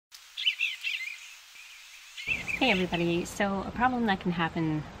Hey everybody, so a problem that can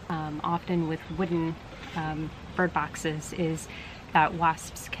happen often with wooden bird boxes is that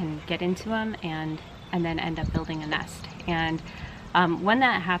wasps can get into them and then end up building a nest. And when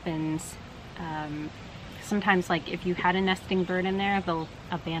that happens, sometimes like if you had a nesting bird in there, they'll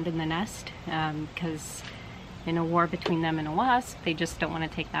abandon the nest because in a war between them and a wasp, they just don't want to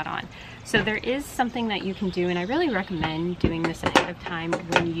take that on. So there is something that you can do, and I really recommend doing this ahead of time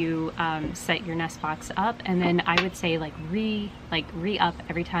when you set your nest box up. And then I would say re-up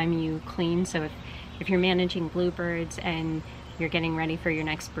every time you clean. So if you're managing bluebirds and you're getting ready for your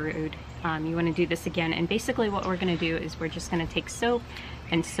next brood, you want to do this again. And basically what we're going to do is we're just going to take soap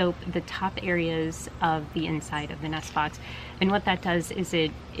and soap the top areas of the inside of the nest box. And what that does is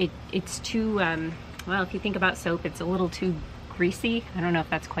it's too well, if you think about soap, it's a little too greasy. I don't know if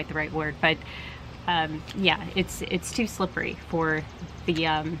that's quite the right word, but yeah, it's too slippery for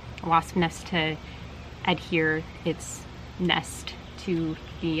the wasp nest to adhere its nest to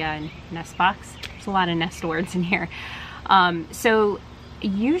the nest box. There's a lot of nest words in here. So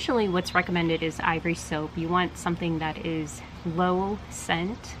usually what's recommended is ivory soap. You want something that is low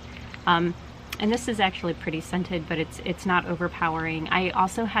scent. And this is actually pretty scented, but it's not overpowering. I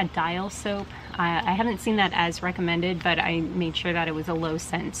also had dial soap. I haven't seen that as recommended, but I made sure that it was a low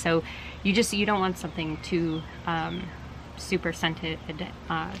scent. So you don't want something too super scented.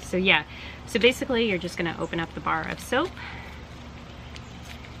 So yeah, so basically you're just gonna open up the bar of soap.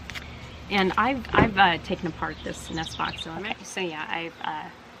 And I've taken apart this nest box. So yeah,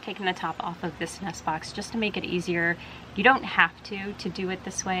 I've taken the top off of this nest box just to make it easier. You don't have to do it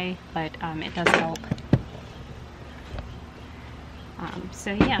this way, but it does help.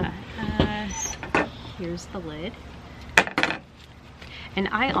 So yeah, here's the lid. And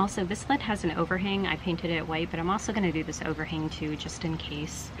I also, this lid has an overhang. I painted it white, but I'm also going to do this overhang too, just in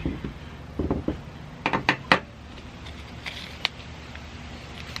case.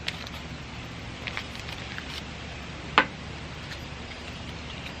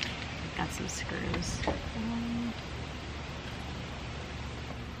 Got some screws.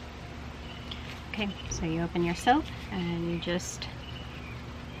 Okay, so you open your soap and you just,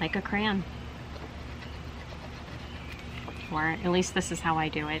 like a crayon. Or at least this is how I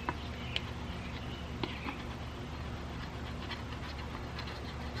do it.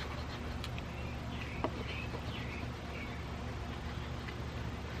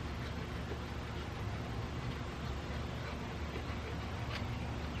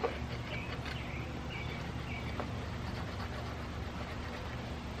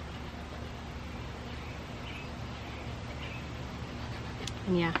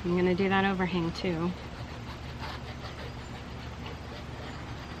 And yeah, I'm gonna do that overhang too.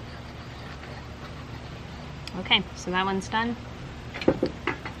 Okay, so that one's done.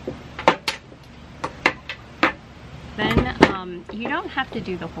 Then you don't have to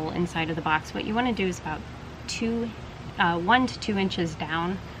do the whole inside of the box. What you want to do is about 1 to 2 inches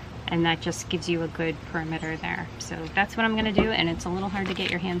down, and that just gives you a good perimeter there. So that's what I'm going to do, and it's a little hard to get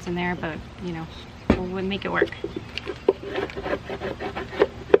your hands in there, but you know, we'll make it work.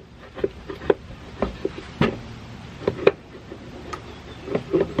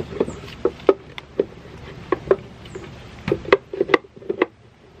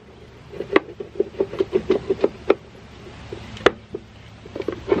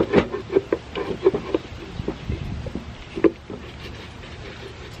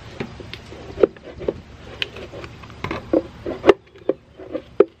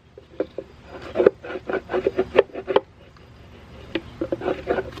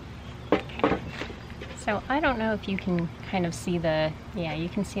 So I don't know if you can kind of see yeah, you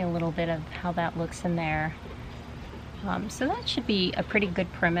can see a little bit of how that looks in there. So that should be a pretty good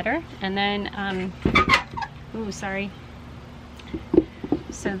perimeter. And then, ooh, sorry.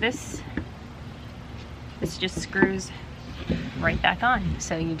 So this just screws right back on.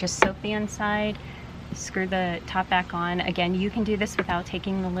 So you just soak the inside, screw the top back on. Again, you can do this without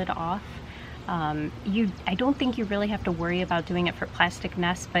taking the lid off. I don't think you really have to worry about doing it for plastic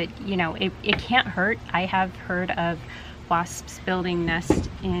nests, but you know, it can't hurt. I have heard of wasps building nests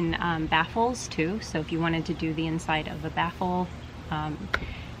in baffles too, so if you wanted to do the inside of a baffle,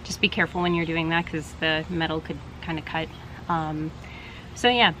 just be careful when you're doing that because the metal could kind of cut. So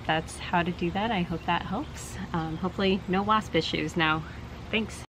yeah, that's how to do that. I hope that helps. Hopefully no wasp issues now. Thanks.